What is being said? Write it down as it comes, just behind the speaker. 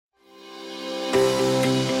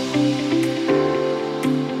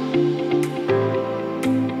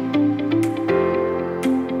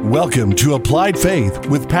Welcome to Applied Faith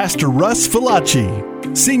with Pastor Russ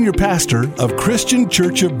Falacci, Senior Pastor of Christian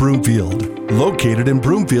Church of Broomfield, located in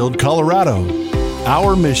Broomfield, Colorado.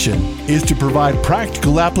 Our mission is to provide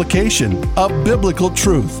practical application of biblical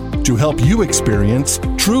truth to help you experience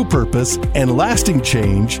true purpose and lasting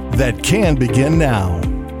change that can begin now.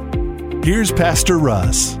 Here's Pastor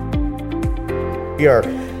Russ. We are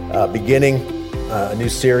beginning a new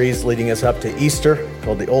series leading us up to Easter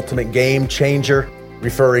called The Ultimate Game Changer,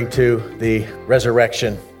 referring to the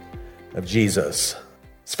resurrection of Jesus.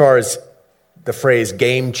 As far as the phrase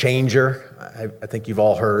game changer, I think you've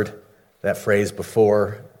all heard that phrase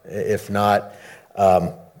before. If not,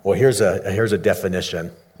 here's a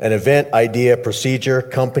definition. An event, idea, procedure,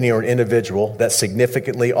 company, or an individual that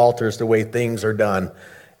significantly alters the way things are done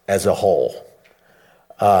as a whole.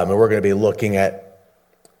 And we're going to be looking at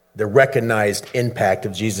the recognized impact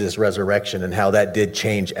of Jesus' resurrection and how that did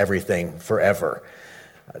change everything forever.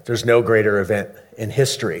 There's no greater event in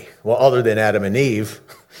history. Well, other than Adam and Eve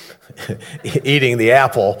eating the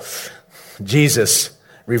apple, Jesus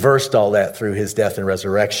reversed all that through his death and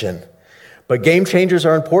resurrection. But game changers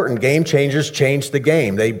are important. Game changers change the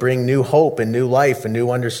game. They bring new hope and new life and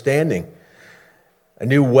new understanding, a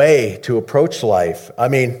new way to approach life.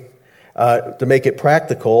 To make it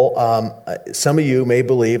practical, some of you may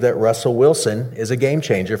believe that Russell Wilson is a game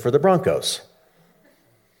changer for the Broncos.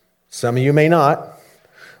 Some of you may not.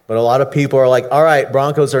 But a lot of people are like, all right,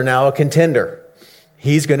 Broncos are now a contender.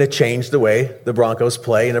 He's going to change the way the Broncos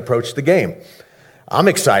play and approach the game. I'm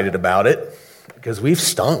excited about it because we've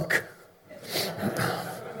stunk. I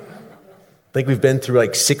think we've been through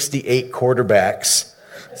like 68 quarterbacks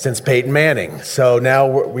since Peyton Manning. So now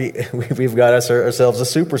we've got ourselves a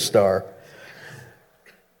superstar.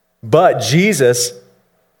 But Jesus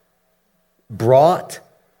brought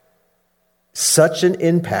such an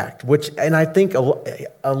impact, and I think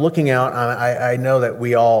looking out, I know that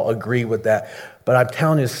we all agree with that, but I'm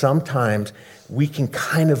telling you, sometimes we can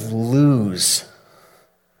kind of lose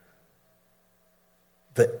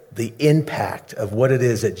the impact of what it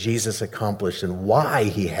is that Jesus accomplished and why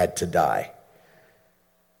he had to die.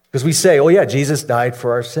 Because we say, oh yeah, Jesus died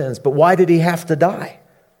for our sins, but why did he have to die?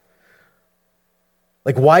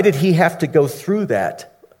 Like, why did he have to go through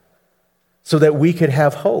that so that we could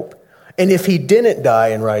have hope? And if he didn't die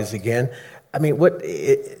and rise again, is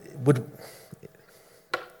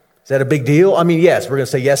that a big deal? Yes, we're going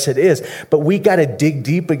to say yes, it is. But we got to dig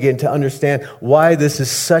deep again to understand why this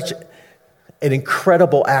is such an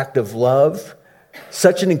incredible act of love,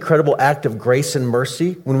 such an incredible act of grace and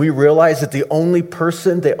mercy, when we realize that the only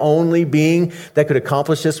person, the only being that could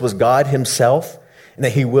accomplish this was God himself, and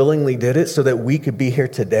that he willingly did it so that we could be here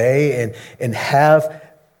today and have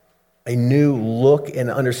a new look and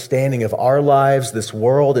understanding of our lives, this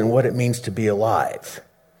world, and what it means to be alive.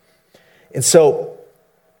 And so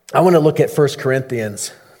I want to look at 1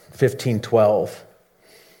 Corinthians 15:12.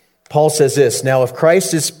 Paul says this, "Now if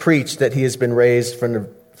Christ is preached that he has been raised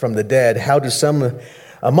from the dead, how do some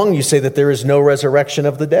among you say that there is no resurrection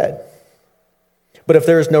of the dead? But if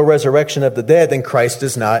there is no resurrection of the dead, then Christ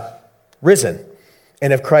is not risen.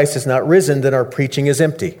 And if Christ is not risen, then our preaching is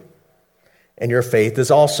empty, and your faith is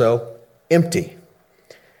also empty.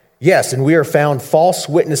 Yes, and we are found false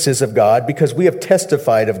witnesses of God, because we have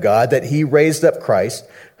testified of God that he raised up Christ,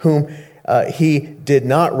 whom he did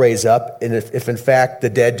not raise up, and if in fact the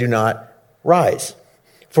dead do not rise.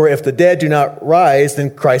 For if the dead do not rise,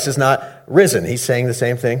 then Christ is not risen." He's saying the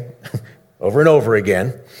same thing over and over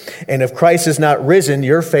again. "And if Christ is not risen,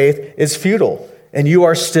 your faith is futile, and you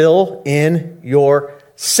are still in your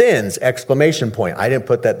sins!" Exclamation point. I didn't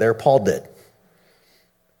put that there, Paul did.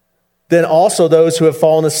 "Then also those who have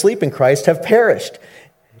fallen asleep in Christ have perished.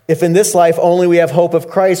 If in this life only we have hope of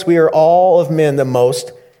Christ, we are all of men the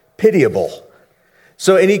most pitiable."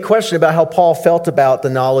 So any question about how Paul felt about the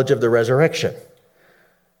knowledge of the resurrection,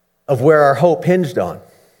 of where our hope hinged on?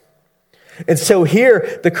 And so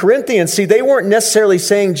here, the Corinthians, they weren't necessarily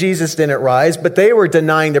saying Jesus didn't rise, but they were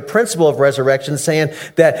denying the principle of resurrection, saying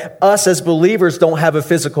that us as believers don't have a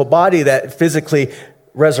physical body that physically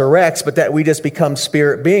resurrects, but that we just become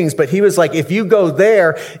spirit beings. But he was like, if you go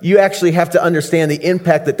there, you actually have to understand the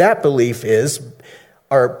impact that belief is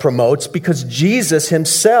or promotes, because Jesus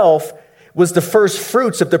himself was the first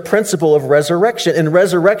fruits of the principle of resurrection. And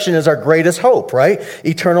resurrection is our greatest hope, right?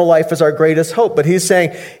 Eternal life is our greatest hope. But he's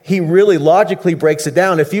saying, he really logically breaks it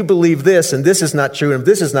down. If you believe this and this is not true, and if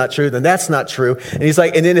this is not true, then that's not true. And he's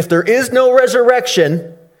like, and then if there is no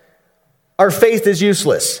resurrection, our faith is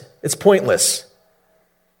useless. It's pointless.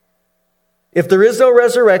 If there is no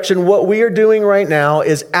resurrection, what we are doing right now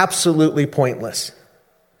is absolutely pointless.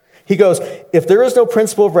 He goes, if there is no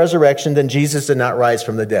principle of resurrection, then Jesus did not rise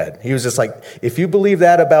from the dead. He was just like, if you believe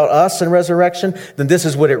that about us and resurrection, then this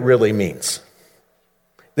is what it really means.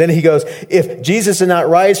 Then he goes, if Jesus did not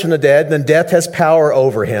rise from the dead, then death has power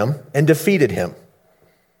over him and defeated him.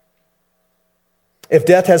 If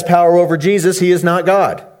death has power over Jesus, he is not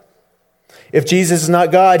God. If Jesus is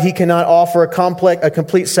not God, he cannot offer a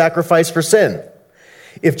complete sacrifice for sin.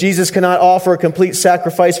 If Jesus cannot offer a complete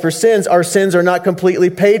sacrifice for sins, our sins are not completely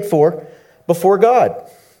paid for before God.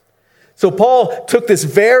 So Paul took this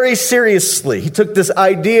very seriously. He took this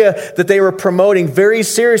idea that they were promoting very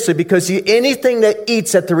seriously because anything that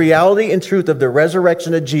eats at the reality and truth of the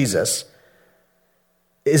resurrection of Jesus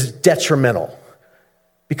is detrimental.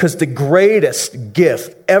 Because the greatest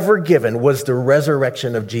gift ever given was the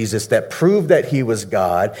resurrection of Jesus that proved that he was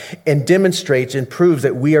God and demonstrates and proves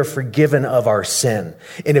that we are forgiven of our sin.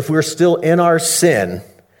 And if we're still in our sin,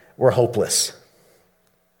 we're hopeless.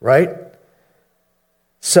 Right?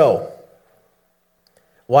 So,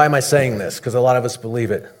 why am I saying this? Because a lot of us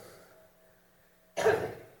believe it.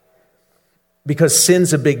 Because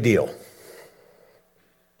sin's a big deal.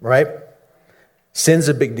 Right? Sin's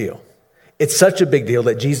a big deal. It's such a big deal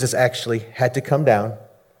that Jesus actually had to come down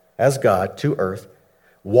as God to earth,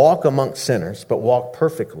 walk amongst sinners, but walk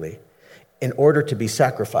perfectly in order to be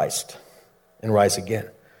sacrificed and rise again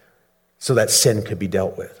so that sin could be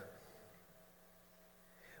dealt with.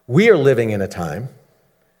 We are living in a time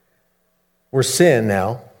where sin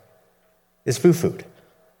now is food,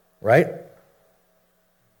 right?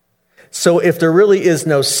 So if there really is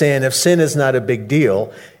no sin, if sin is not a big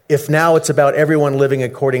deal, if now it's about everyone living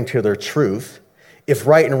according to their truth, if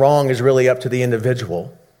right and wrong is really up to the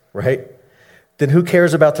individual, right? Then who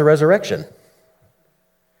cares about the resurrection?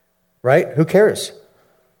 Right? Who cares?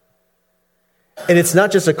 And it's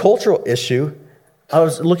not just a cultural issue. I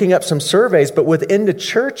was looking up some surveys, but within the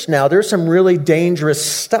church now, there's some really dangerous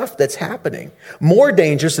stuff that's happening. More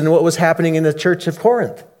dangerous than what was happening in the church of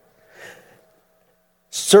Corinth.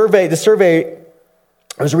 The survey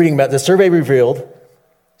I was reading about, the survey revealed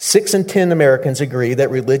 6 in 10 Americans agree that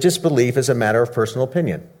religious belief is a matter of personal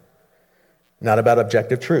opinion, not about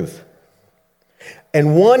objective truth.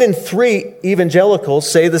 And 1 in 3 evangelicals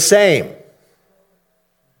say the same.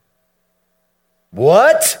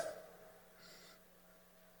 What?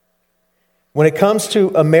 When it comes to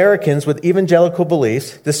Americans with evangelical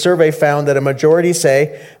beliefs, the survey found that a majority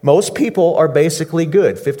say most people are basically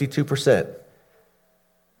good, 52%.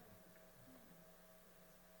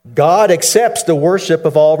 God accepts the worship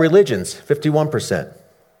of all religions, 51%.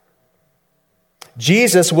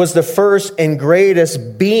 Jesus was the first and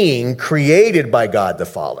greatest being created by God the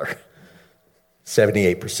Father,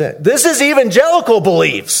 78%. This is evangelical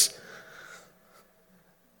beliefs.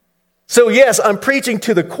 So yes, I'm preaching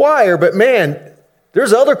to the choir, but man,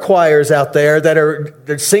 there's other choirs out there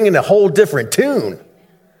they're singing a whole different tune.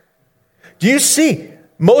 Do you see?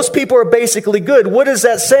 Most people are basically good. What is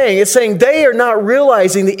that saying? It's saying they are not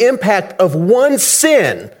realizing the impact of one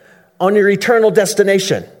sin on your eternal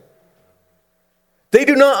destination. They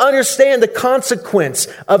do not understand the consequence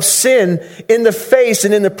of sin in the face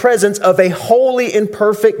and in the presence of a holy and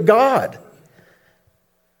perfect God.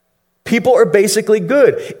 People are basically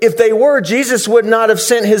good. If they were, Jesus would not have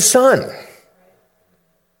sent his son.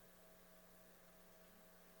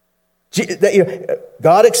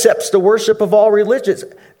 God accepts the worship of all religions.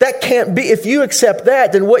 That can't be. If you accept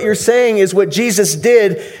that, then what you're saying is what Jesus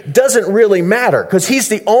did doesn't really matter because he's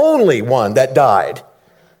the only one that died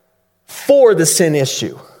for the sin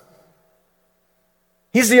issue.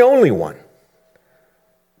 He's the only one.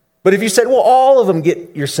 But if you said, well, all of them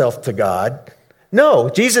get yourself to God. No,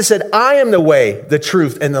 Jesus said, I am the way, the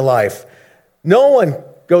truth, and the life. No one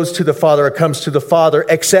goes to the Father or comes to the Father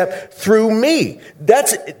except through me.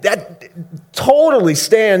 That totally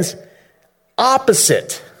stands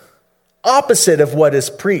opposite of what is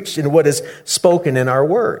preached and what is spoken in our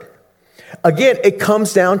word. Again, it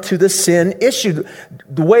comes down to the sin issue.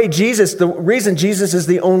 The reason Jesus is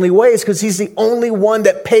the only way is because he's the only one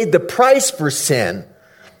that paid the price for sin.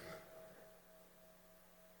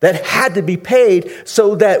 That had to be paid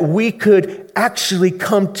so that we could actually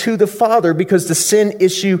come to the Father because the sin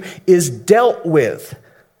issue is dealt with.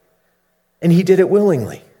 And he did it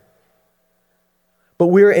willingly. But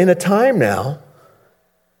we're in a time now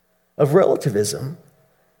of relativism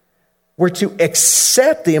where to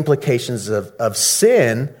accept the implications of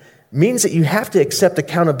sin means that you have to accept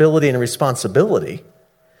accountability and responsibility.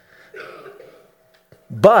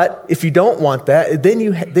 But if you don't want that, then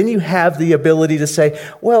you have the ability to say,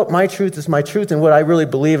 well, my truth is my truth, and what I really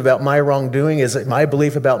believe about my wrongdoing is my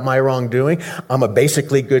belief about my wrongdoing. I'm a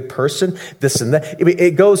basically good person, this and that.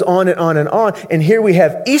 It goes on and on and on. And here we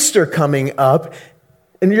have Easter coming up,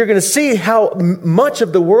 and you're going to see how much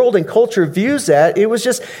of the world and culture views that. It was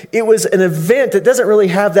an event that doesn't really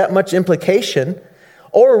have that much implication,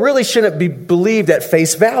 or really shouldn't be believed at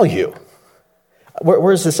face value.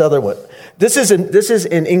 Where's this other one? This is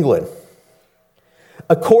in England.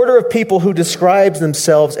 A quarter of people who describe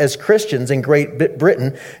themselves as Christians in Great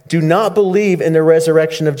Britain do not believe in the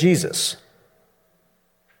resurrection of Jesus.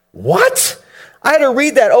 What? I had to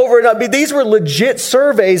read that over and over. These were legit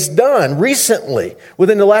surveys done recently,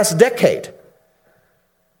 within the last decade.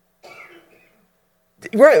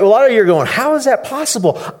 Right, a lot of you are going, how is that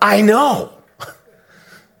possible? I know.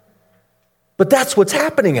 But that's what's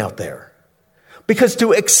happening out there. Because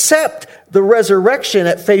to accept the resurrection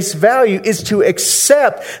at face value is to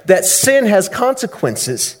accept that sin has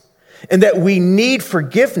consequences and that we need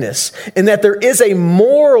forgiveness and that there is a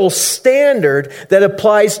moral standard that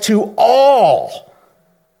applies to all.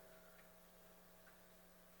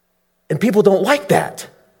 And people don't like that.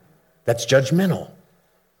 That's judgmental.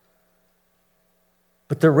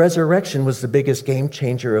 But the resurrection was the biggest game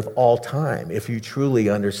changer of all time if you truly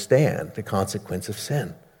understand the consequence of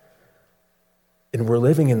sin. And we're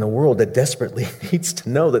living in a world that desperately needs to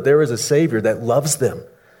know that there is a Savior that loves them,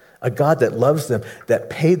 a God that loves them, that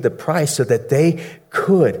paid the price so that they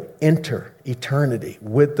could enter eternity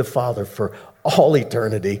with the Father for all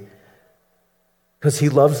eternity because He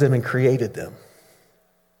loves them and created them.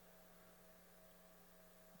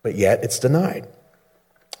 But yet it's denied.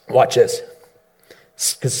 Watch this.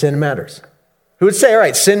 Because sin matters. Who would say, all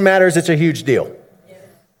right, sin matters, it's a huge deal.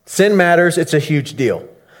 Sin matters, it's a huge deal.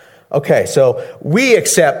 Okay, so we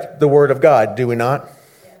accept the Word of God, do we not?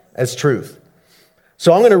 As truth.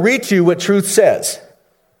 So I'm going to read to you what truth says.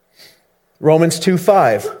 Romans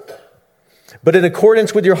 2:5. But in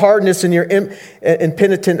accordance with your hardness and your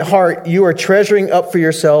impenitent heart, you are treasuring up for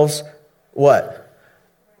yourselves what?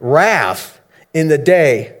 Wrath in the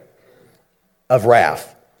day of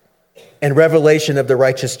wrath and revelation of the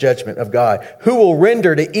righteous judgment of God, who will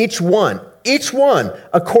render to each one,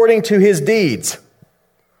 according to his deeds.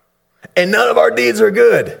 And none of our deeds are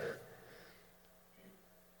good.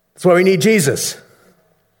 That's why we need Jesus.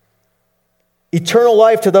 Eternal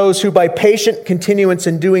life to those who by patient continuance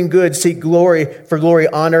in doing good seek glory,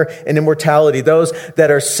 honor, and immortality. Those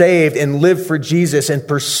that are saved and live for Jesus and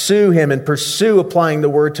pursue Him and pursue applying the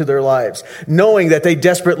Word to their lives, knowing that they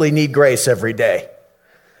desperately need grace every day.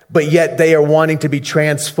 But yet they are wanting to be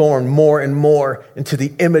transformed more and more into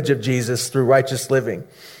the image of Jesus through righteous living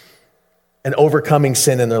and overcoming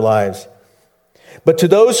sin in their lives. But to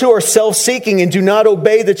those who are self-seeking and do not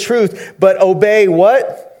obey the truth, but obey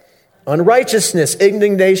what? Unrighteousness,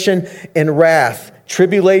 indignation, and wrath,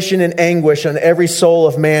 tribulation and anguish on every soul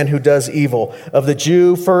of man who does evil, of the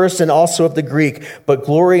Jew first and also of the Greek, but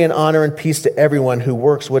glory and honor and peace to everyone who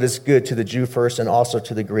works what is good, to the Jew first and also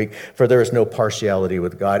to the Greek, for there is no partiality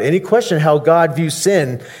with God. Any question how God views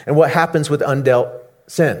sin and what happens with undealt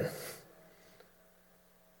sin?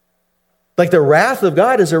 Like the wrath of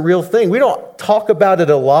God is a real thing. We don't talk about it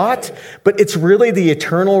a lot, but it's really the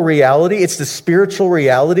eternal reality. It's the spiritual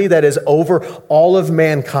reality that is over all of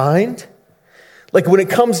mankind. Like when it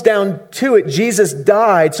comes down to it, Jesus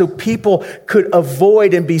died so people could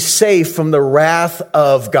avoid and be safe from the wrath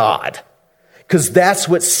of God, because that's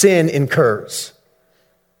what sin incurs.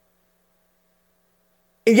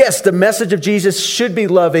 Yes, the message of Jesus should be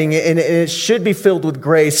loving and it should be filled with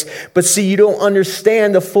grace. But see, you don't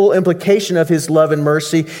understand the full implication of His love and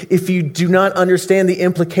mercy if you do not understand the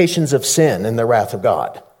implications of sin and the wrath of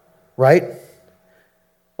God. Right?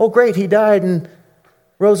 Oh, great, He died and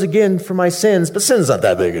rose again for my sins. But sin's not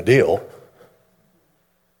that big a deal.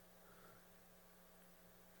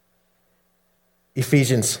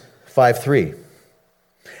 Ephesians 5:3.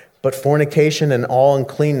 But fornication and all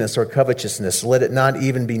uncleanness or covetousness, let it not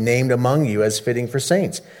even be named among you as fitting for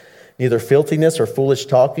saints. Neither filthiness or foolish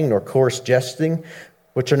talking nor coarse jesting,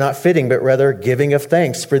 which are not fitting, but rather giving of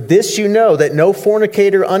thanks. For this you know, that no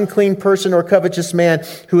fornicator, unclean person, or covetous man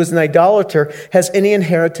who is an idolater has any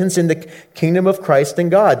inheritance in the kingdom of Christ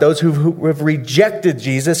and God. Those who have rejected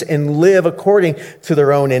Jesus and live according to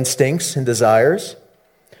their own instincts and desires.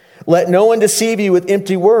 Let no one deceive you with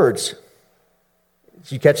empty words.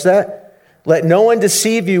 Did you catch that? Let no one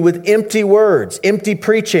deceive you with empty words, empty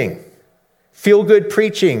preaching, feel-good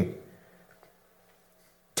preaching,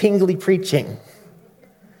 tingly preaching.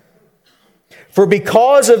 For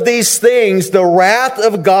because of these things, the wrath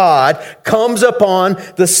of God comes upon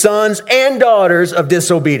the sons and daughters of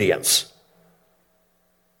disobedience.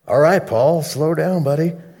 All right, Paul, slow down,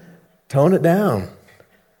 buddy. Tone it down.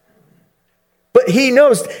 But he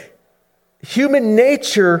knows human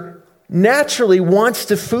nature naturally wants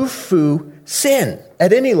to foo-foo sin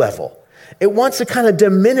at any level. It wants to kind of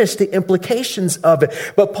diminish the implications of it.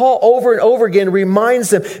 But Paul over and over again reminds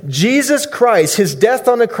them, Jesus Christ, his death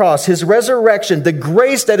on the cross, his resurrection, the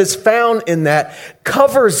grace that is found in that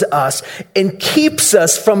covers us and keeps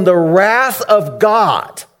us from the wrath of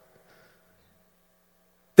God.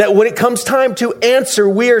 That when it comes time to answer,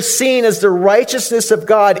 we are seen as the righteousness of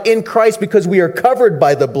God in Christ because we are covered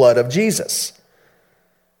by the blood of Jesus.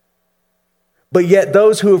 But yet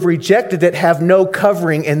those who have rejected it have no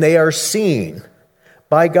covering, and they are seen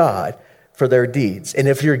by God for their deeds. And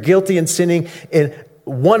if you're guilty in sinning in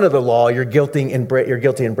one of the law, you're guilty in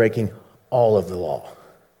breaking all of the law.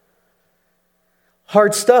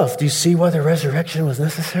 Hard stuff. Do you see why the resurrection was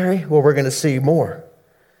necessary? Well, we're going to see more.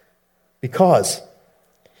 Because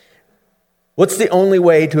what's the only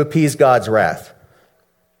way to appease God's wrath?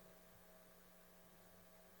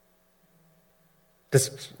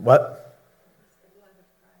 What?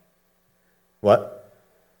 What?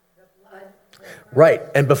 Right.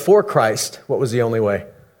 And before Christ, what was the only way?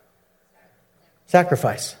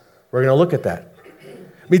 Sacrifice. We're going to look at that.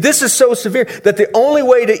 I mean, this is so severe that the only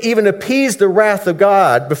way to even appease the wrath of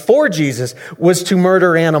God before Jesus was to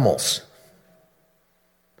murder animals.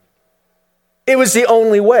 It was the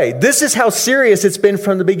only way. This is how serious it's been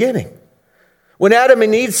from the beginning. When Adam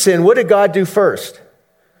and Eve sinned, what did God do first?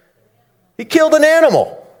 He killed an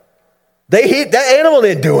animal. That animal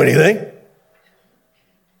didn't do anything.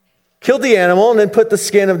 Killed the animal and then put the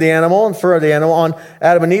skin of the animal and fur of the animal on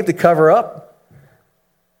Adam and Eve to cover up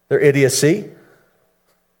their idiocy,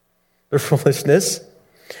 their foolishness.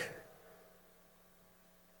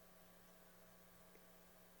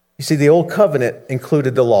 You see, the old covenant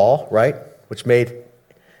included the law, right? Which made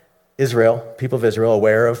Israel, people of Israel,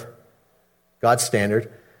 aware of God's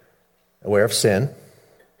standard, aware of sin.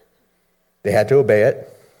 They had to obey it.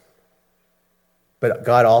 But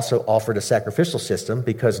God also offered a sacrificial system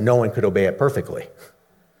because no one could obey it perfectly.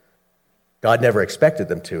 God never expected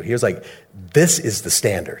them to. He was like, this is the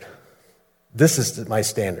standard. This is my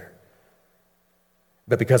standard.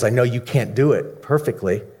 But because I know you can't do it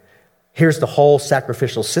perfectly, here's the whole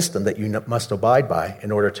sacrificial system that you must abide by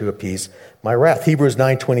in order to appease my wrath. Hebrews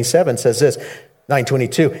 9:27 says this,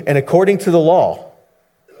 9:22, and according to the law,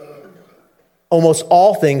 almost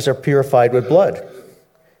all things are purified with blood.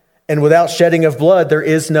 And without shedding of blood, there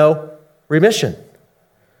is no remission.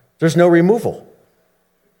 There's no removal.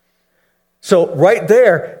 So right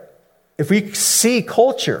there, if we see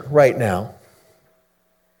culture right now,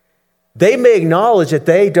 they may acknowledge that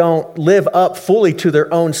they don't live up fully to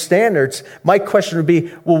their own standards. My question would be,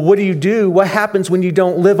 well, what do you do? What happens when you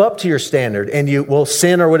don't live up to your standard and you will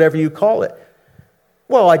sin or whatever you call it?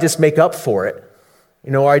 Well, I just make up for it. You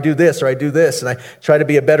know, or I do this, and I try to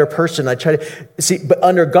be a better person. I try to see, but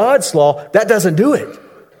under God's law, that doesn't do it.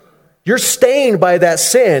 You're stained by that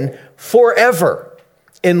sin forever,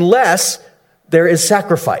 unless there is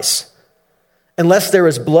sacrifice. Unless there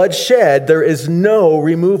is blood shed, there is no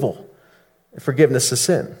removal and forgiveness of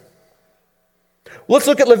sin. Let's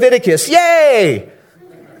look at Leviticus. Yay!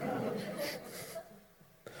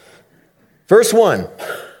 Verse 1,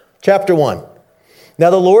 chapter 1. Now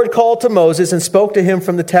the Lord called to Moses and spoke to him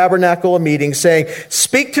from the tabernacle of meeting, saying,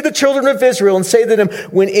 speak to the children of Israel and say to them,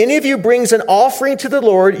 when any of you brings an offering to the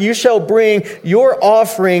Lord, you shall bring your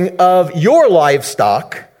offering of your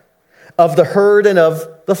livestock, of the herd and of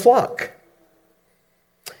the flock.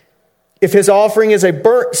 If his offering is a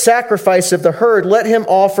burnt sacrifice of the herd, let him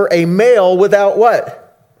offer a male without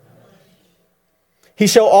what? He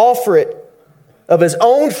shall offer it of his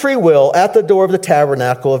own free will at the door of the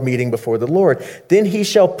tabernacle of meeting before the Lord. Then he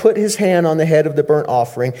shall put his hand on the head of the burnt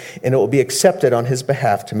offering, and it will be accepted on his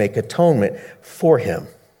behalf to make atonement for him.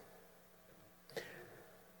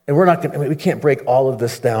 And we can't break all of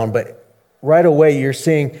this down, but right away you're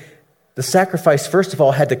seeing the sacrifice, first of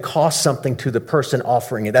all, had to cost something to the person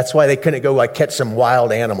offering it. That's why they couldn't go catch some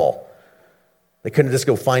wild animal. They couldn't just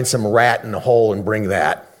go find some rat in a hole and bring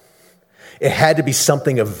that. It had to be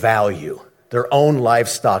something of value. Their own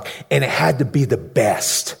livestock, and it had to be the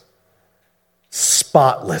best,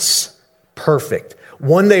 spotless, perfect,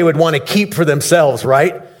 one they would want to keep for themselves,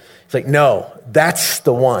 right? It's like, no, that's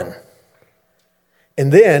the one.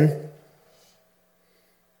 And then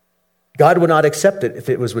God would not accept it if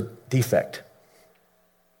it was with defect.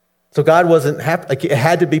 So God wasn't happy. It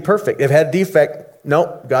had to be perfect. If it had a defect,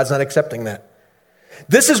 no, God's not accepting that.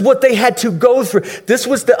 This is what they had to go through. This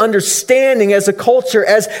was the understanding as a culture,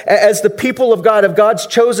 as the people of God, of God's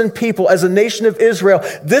chosen people, as a nation of Israel.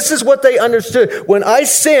 This is what they understood. When I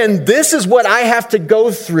sin, this is what I have to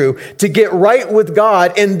go through to get right with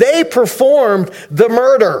God. And they performed the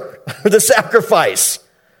murder, the sacrifice.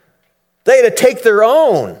 They had to take their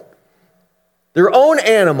own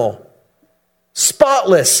animal,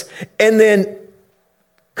 spotless, and then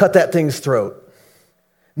cut that thing's throat,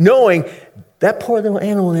 knowing that poor little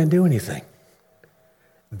animal didn't do anything.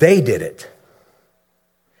 They did it.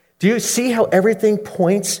 Do you see how everything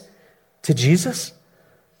points to Jesus?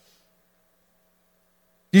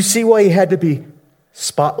 Do you see why he had to be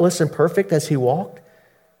spotless and perfect as he walked?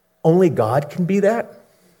 Only God can be that.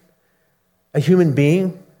 A human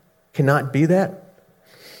being cannot be that.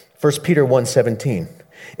 1 Peter 1:17.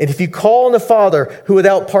 And if you call on the Father, who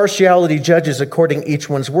without partiality judges according to each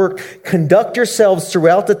one's work, conduct yourselves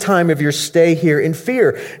throughout the time of your stay here in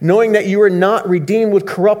fear, knowing that you are not redeemed with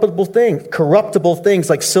corruptible things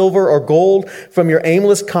like silver or gold from your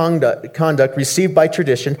aimless conduct received by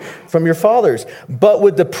tradition from your fathers, but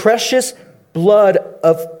with the precious blood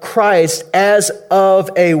of Christ, as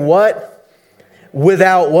of a what?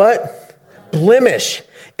 Without what? Blemish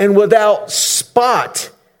and without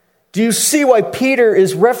spot. Do you see why Peter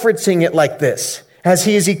is referencing it like this? As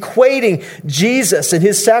he is equating Jesus and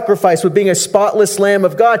his sacrifice with being a spotless Lamb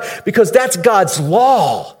of God, because that's God's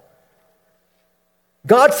law.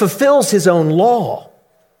 God fulfills his own law.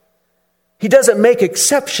 He doesn't make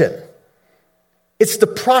exception. It's the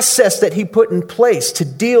process that he put in place to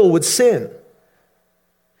deal with sin.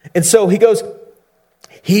 And so he goes,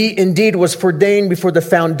 he indeed was foreordained before the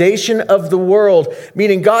foundation of the world,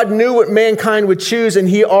 meaning God knew what mankind would choose, and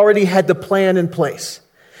he already had the plan in place.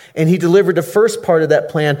 And he delivered the first part of that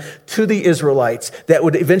plan to the Israelites that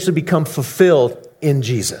would eventually become fulfilled in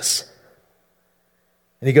Jesus.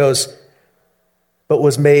 And he goes, but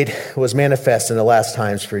was manifest in the last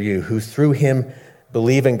times for you, who through him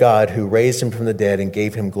believe in God, who raised him from the dead and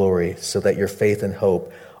gave him glory, so that your faith and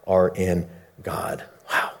hope are in God.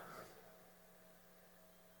 Wow.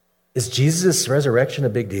 Is Jesus' resurrection a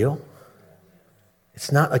big deal? It's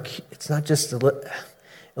not just a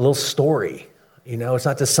little story. You know, it's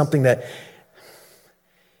not just something that,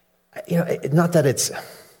 not that it's,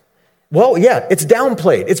 well, yeah, it's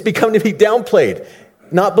downplayed. It's become to be downplayed,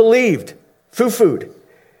 not believed, foo-fooed.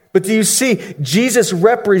 But do you see, Jesus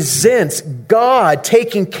represents God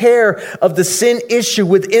taking care of the sin issue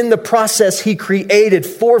within the process he created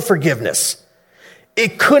for forgiveness.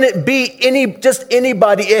 It couldn't be just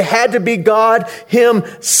anybody. It had to be God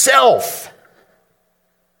himself.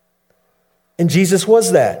 And Jesus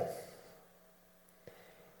was that.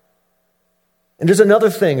 And there's another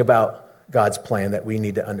thing about God's plan that we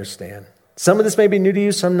need to understand. Some of this may be new to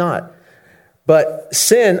you, some not. But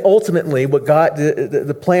sin, ultimately, what God,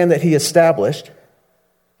 the plan that he established,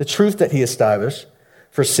 the truth that he established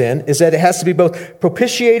for sin, is that it has to be both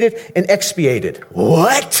propitiated and expiated.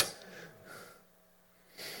 What?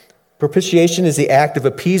 Propitiation is the act of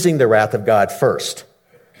appeasing the wrath of God first.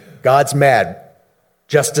 God's mad.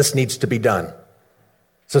 Justice needs to be done.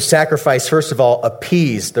 So sacrifice, first of all,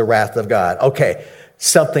 appease the wrath of God. Okay,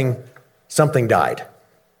 something died.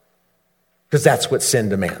 Because that's what sin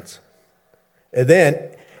demands. And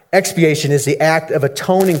then expiation is the act of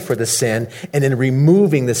atoning for the sin and then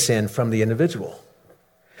removing the sin from the individual.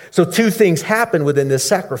 So two things happen within this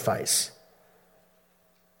sacrifice.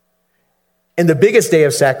 And the biggest day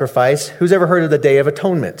of sacrifice, who's ever heard of the Day of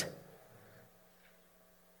Atonement?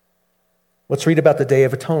 Let's read about the Day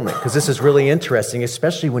of Atonement, because this is really interesting,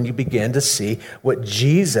 especially when you begin to see what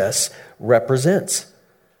Jesus represents.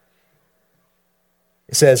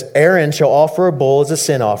 It says, Aaron shall offer a bull as a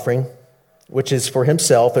sin offering, which is for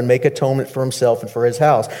himself, and make atonement for himself and for his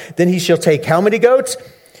house. Then he shall take how many goats?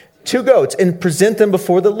 2 goats, and present them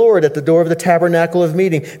before the Lord at the door of the tabernacle of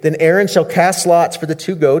meeting. Then Aaron shall cast lots for the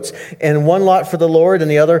 2 goats, and one lot for the Lord,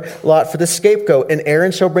 and the other lot for the scapegoat. And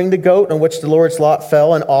Aaron shall bring the goat on which the Lord's lot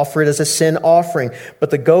fell, and offer it as a sin offering.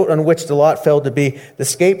 But the goat on which the lot fell to be the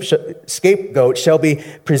scapegoat shall be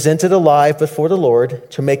presented alive before the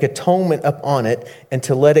Lord, to make atonement upon it, and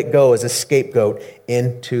to let it go as a scapegoat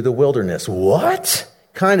into the wilderness. What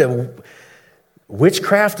kind of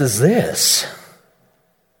witchcraft is this?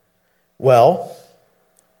 Well,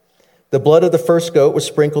 the blood of the first goat was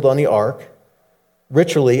sprinkled on the ark,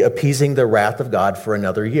 ritually appeasing the wrath of God for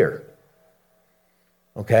another year.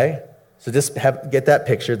 Okay? So just get that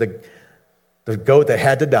picture. The goat that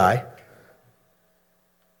had to die,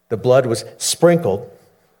 the blood was sprinkled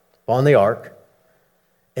on the ark,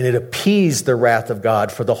 And it appeased the wrath of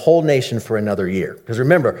God for the whole nation for another year. Because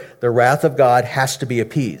remember, the wrath of God has to be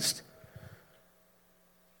appeased.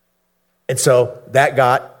 And so that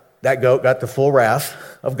goat got the full wrath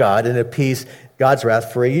of God and appeased God's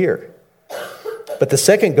wrath for a year. But the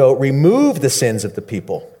second goat removed the sins of the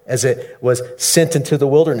people as it was sent into the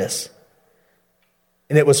wilderness.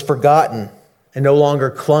 And it was forgotten and no longer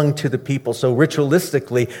clung to the people. So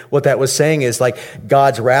ritualistically, what that was saying is like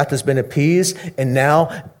God's wrath has been appeased, and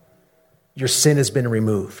now your sin has been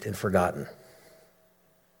removed and forgotten.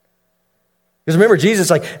 Because remember, Jesus,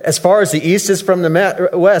 like, as far as the east is from the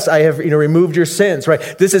west, I have removed your sins, right?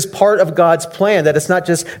 This is part of God's plan, that it's not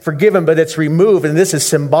just forgiven, but it's removed. And this is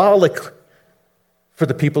symbolic for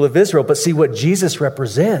the people of Israel. But see, what Jesus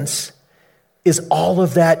represents is all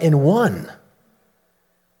of that in one.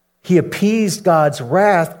 He appeased God's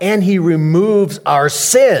wrath and he removes our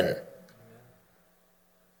sin.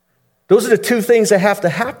 Those are the two things that have to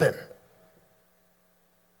happen.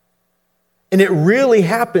 And it really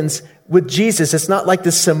happens with Jesus. It's not like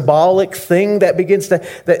this symbolic thing that begins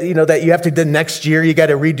that you have to, the next year you got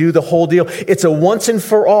to redo the whole deal. It's a once and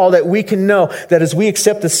for all that we can know that as we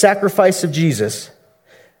accept the sacrifice of Jesus,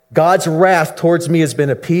 God's wrath towards me has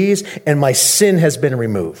been appeased and my sin has been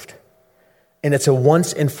removed. And it's a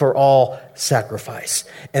once and for all sacrifice.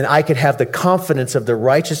 And I could have the confidence of the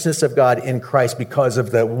righteousness of God in Christ because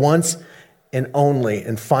of the once and only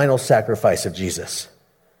and final sacrifice of Jesus.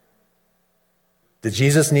 Did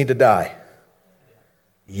Jesus need to die?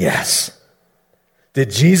 Yes.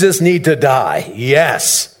 Did Jesus need to die?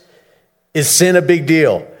 Yes. Is sin a big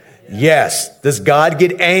deal? Yes. Does God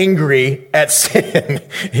get angry at sin?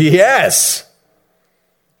 Yes.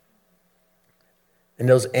 And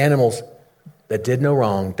those animals that did no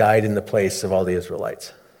wrong died in the place of all the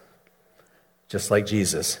Israelites. Just like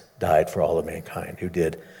Jesus died for all of mankind who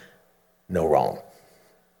did no wrong.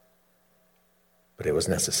 But it was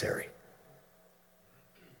necessary.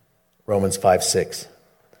 Romans 5:6.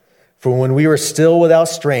 For when we were still without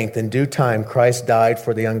strength, in due time Christ died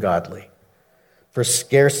for the ungodly. For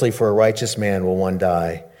scarcely for a righteous man will one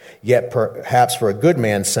die. Yet perhaps for a good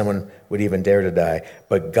man someone would even dare to die.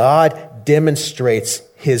 But God demonstrates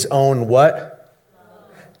his own what?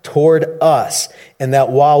 Toward us. And that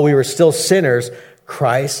while we were still sinners,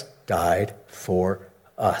 Christ died for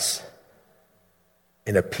us.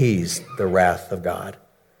 And appeased the wrath of God.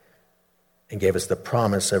 And gave us the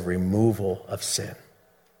promise of removal of sin.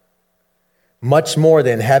 Much more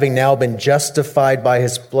than having now been justified by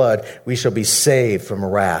his blood, we shall be saved from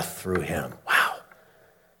wrath through him. Wow.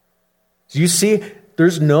 Do you see?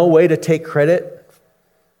 There's no way to take credit.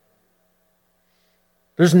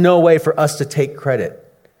 There's no way for us to take credit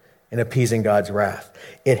in appeasing God's wrath.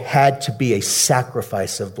 It had to be a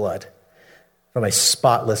sacrifice of blood from a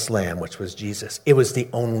spotless lamb, which was Jesus. It was the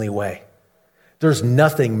only way. There's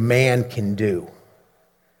nothing man can do.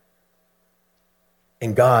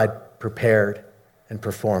 And God prepared and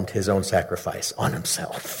performed his own sacrifice on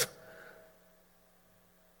himself.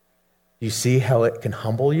 You see how it can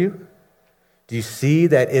humble you? Do you see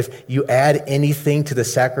that if you add anything to the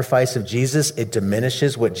sacrifice of Jesus, it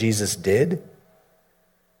diminishes what Jesus did?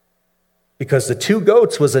 Because the 2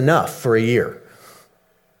 goats was enough for a year.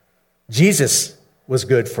 Jesus was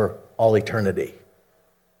good for all eternity.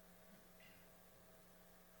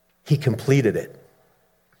 He completed it.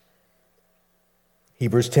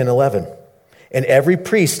 Hebrews 10:11. And every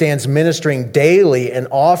priest stands ministering daily and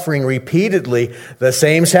offering repeatedly the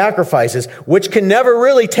same sacrifices, which can never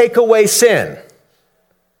really take away sin.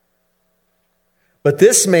 But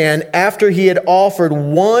this man, after he had offered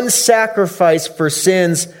one sacrifice for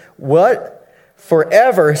sins, what?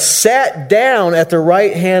 Forever, sat down at the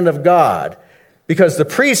right hand of God. Because the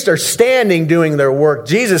priests are standing doing their work.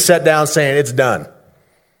 Jesus sat down saying, it's done.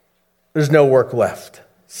 There's no work left.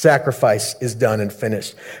 Sacrifice is done and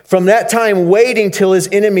finished. From that time, waiting till his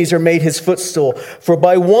enemies are made his footstool. For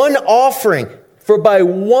by one offering,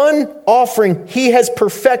 he has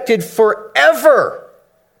perfected forever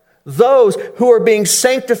those who are being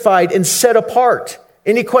sanctified and set apart.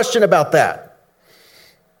 Any question about that?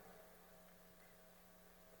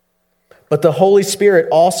 But the Holy Spirit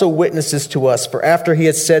also witnesses to us, for after he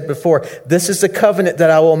had said before, this is the covenant that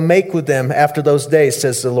I will make with them after those days,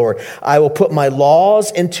 says the Lord. I will put my laws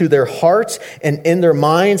into their hearts, and in their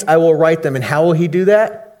minds I will write them. And how will he do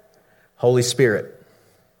that? Holy Spirit.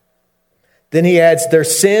 Then he adds, their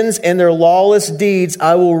sins and their lawless deeds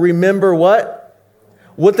I will remember what?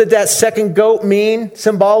 What did that second goat mean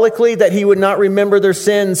symbolically? That he would not remember their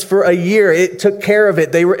sins for a year. It took care of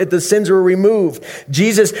it. The sins were removed.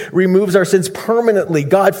 Jesus removes our sins permanently.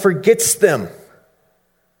 God forgets them.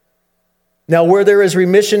 Now, where there is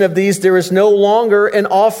remission of these, there is no longer an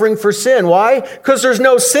offering for sin. Why? Because there's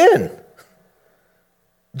no sin.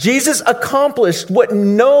 Jesus accomplished what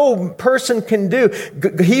no person can do.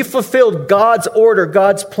 He fulfilled God's order,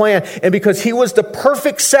 God's plan. And because he was the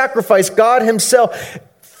perfect sacrifice, God himself,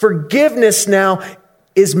 forgiveness now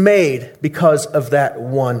is made because of that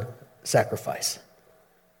one sacrifice.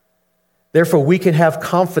 Therefore, we can have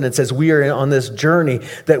confidence as we are on this journey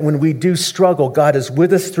that when we do struggle, God is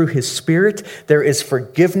with us through his Spirit. There is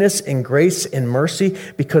forgiveness and grace and mercy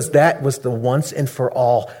because that was the once and for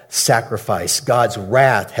all sacrifice. God's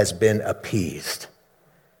wrath has been appeased.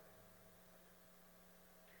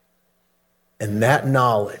 And that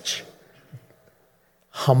knowledge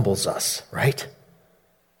humbles us, right?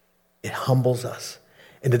 It humbles us.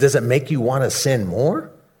 And it doesn't make you want to sin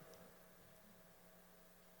more?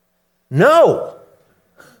 No.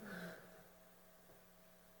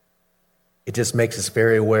 It just makes us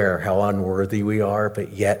very aware how unworthy we are,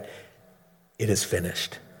 but yet it is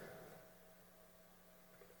finished.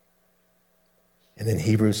 And then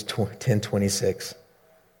Hebrews 10:26.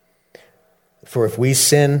 For if we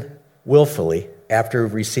sin willfully after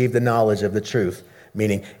we've received the knowledge of the truth,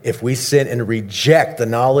 meaning if we sin and reject the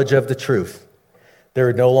knowledge of the truth,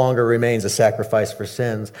 there no longer remains a sacrifice for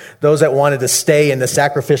sins. Those that wanted to stay in the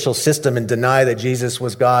sacrificial system and deny that Jesus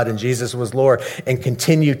was God and Jesus was Lord and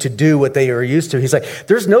continue to do what they were used to. He's like,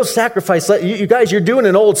 there's no sacrifice. You guys, you're doing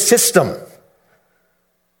an old system.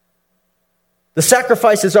 The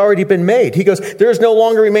sacrifice has already been made. He goes, there no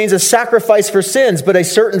longer remains a sacrifice for sins, but a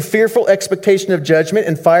certain fearful expectation of judgment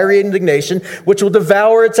and fiery indignation, which will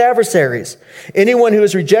devour its adversaries. Anyone who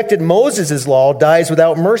has rejected Moses' law dies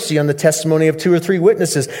without mercy on the testimony of 2 or 3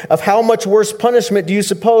 witnesses. Of how much worse punishment do you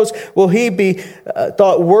suppose will he be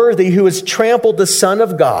thought worthy who has trampled the Son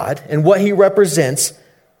of God and what he represents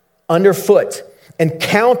underfoot and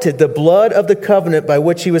counted the blood of the covenant by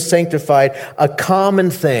which he was sanctified a common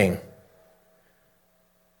thing?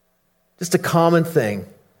 Just a common thing.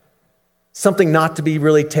 Something not to be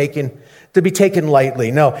really taken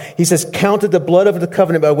lightly. No, he says, counted the blood of the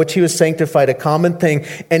covenant by which he was sanctified a common thing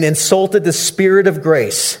and insulted the Spirit of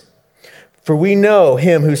grace. For we know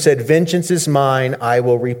him who said, vengeance is mine, I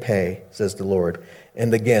will repay, says the Lord.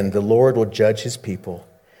 And again, the Lord will judge his people.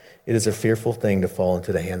 It is a fearful thing to fall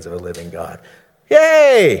into the hands of a living God.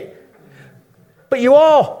 Yay! But you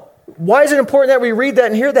all, why is it important that we read that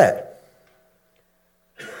and hear that?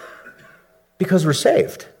 Because we're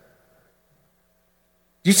saved.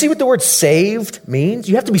 Do you see what the word saved means?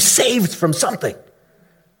 You have to be saved from something.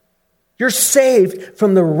 You're saved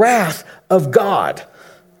from the wrath of God.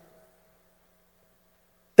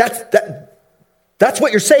 That's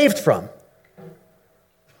what you're saved from.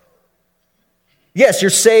 Yes,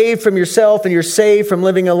 you're saved from yourself and you're saved from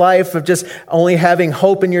living a life of just only having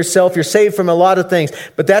hope in yourself. You're saved from a lot of things,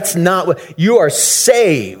 but that's not what you are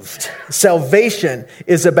saved. Salvation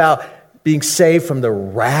is about being saved from the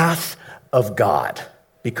wrath of God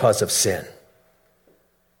because of sin.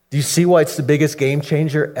 Do you see why it's the biggest game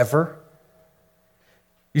changer ever?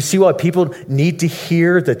 You see why people need to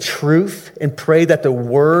hear the truth and pray that the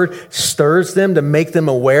word stirs them to make them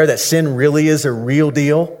aware that sin really is a real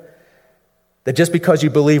deal? That just because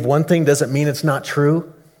you believe one thing doesn't mean it's not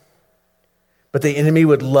true? But the enemy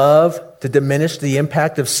would love to diminish the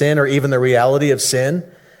impact of sin or even the reality of sin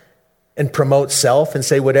and promote self and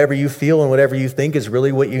say whatever you feel and whatever you think is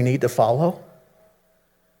really what you need to follow.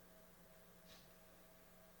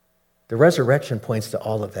 The resurrection points to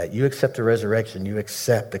all of that. You accept the resurrection, you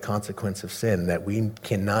accept the consequence of sin, that we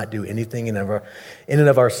cannot do anything in and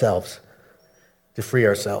of ourselves to free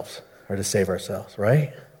ourselves or to save ourselves, right?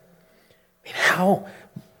 I mean, how?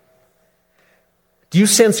 Do you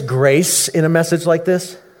sense grace in a message like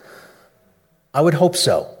this? I would hope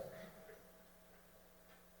so.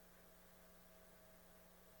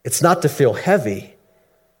 It's not to feel heavy,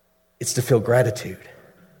 it's to feel gratitude.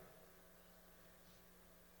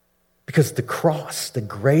 Because the cross, the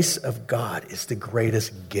grace of God, is the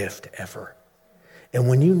greatest gift ever. And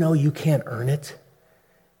when you know you can't earn it,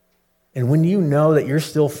 and when you know that you're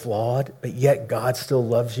still flawed, but yet God still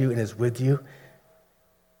loves you and is with you,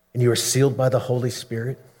 and you are sealed by the Holy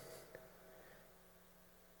Spirit,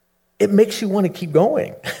 it makes you want to keep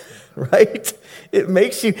going, right? It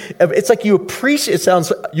makes you, it's like you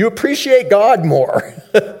appreciate God more.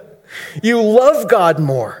 You love God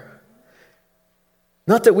more.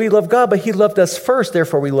 Not that we love God, but he loved us first,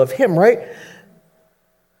 therefore we love him, right?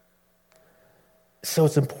 So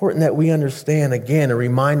it's important that we understand again and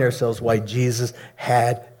remind ourselves why Jesus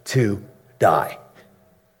had to die.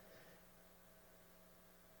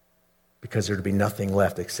 Because there'd be nothing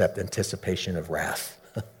left except anticipation of wrath.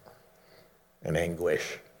 and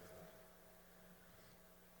anguish.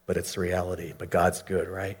 But it's the reality. But God's good,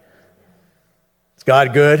 right? Is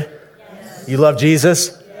God good? Yes. You love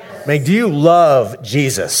Jesus? Yes. I mean, do you love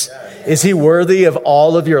Jesus? Yes. Is he worthy of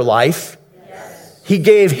all of your life? Yes. He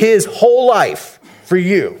gave his whole life for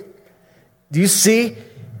you. Do you see?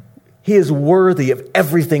 He is worthy of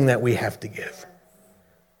everything that we have to give.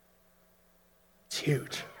 It's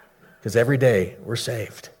huge. Because every day we're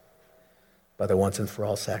saved by the once and for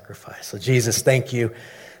all sacrifice. So Jesus, thank you.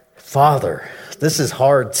 Father, this is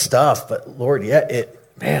hard stuff, but Lord,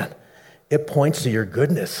 it points to your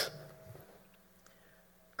goodness.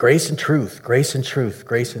 Grace and truth, grace and truth,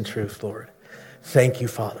 grace and truth, Lord. Thank you,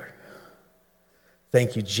 Father.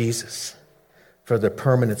 Thank you, Jesus, for the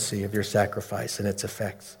permanency of your sacrifice and its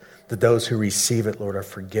effects. That those who receive it, Lord, are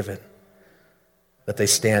forgiven. That they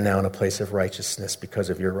stand now in a place of righteousness because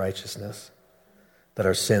of your righteousness. That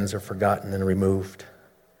our sins are forgotten and removed.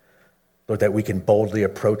 Lord, that we can boldly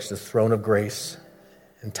approach the throne of grace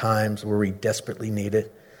in times where we desperately need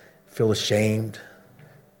it, feel ashamed,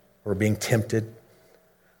 or being tempted.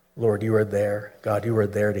 Lord, you are there. God, you are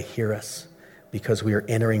there to hear us because we are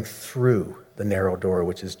entering through the narrow door,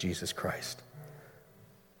 which is Jesus Christ.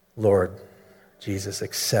 Lord, Jesus,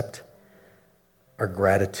 accept our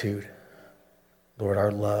gratitude. Lord,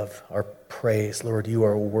 our love, our praise. Lord, you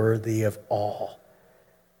are worthy of all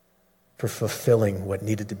for fulfilling what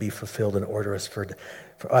needed to be fulfilled in order for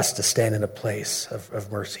us to stand in a place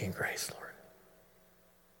of mercy and grace, Lord.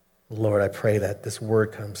 Lord, I pray that this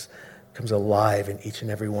word comes alive in each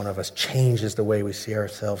and every one of us, changes the way we see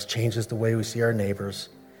ourselves, changes the way we see our neighbors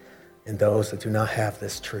and those that do not have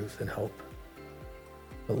this truth and hope.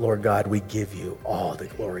 But Lord God, we give you all the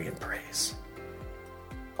glory and praise.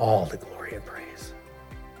 All the glory and praise.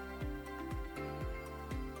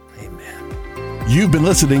 Amen. You've been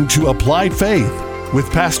listening to Applied Faith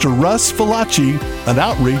with Pastor Russ Falacci, an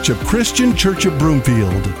outreach of Christian Church of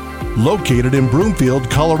Broomfield, located in Broomfield,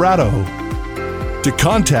 Colorado. To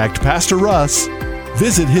contact Pastor Russ,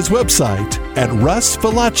 visit his website at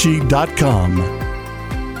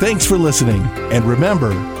russfalacci.com. Thanks for listening, and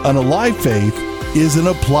remember, an alive faith is an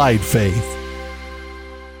applied faith.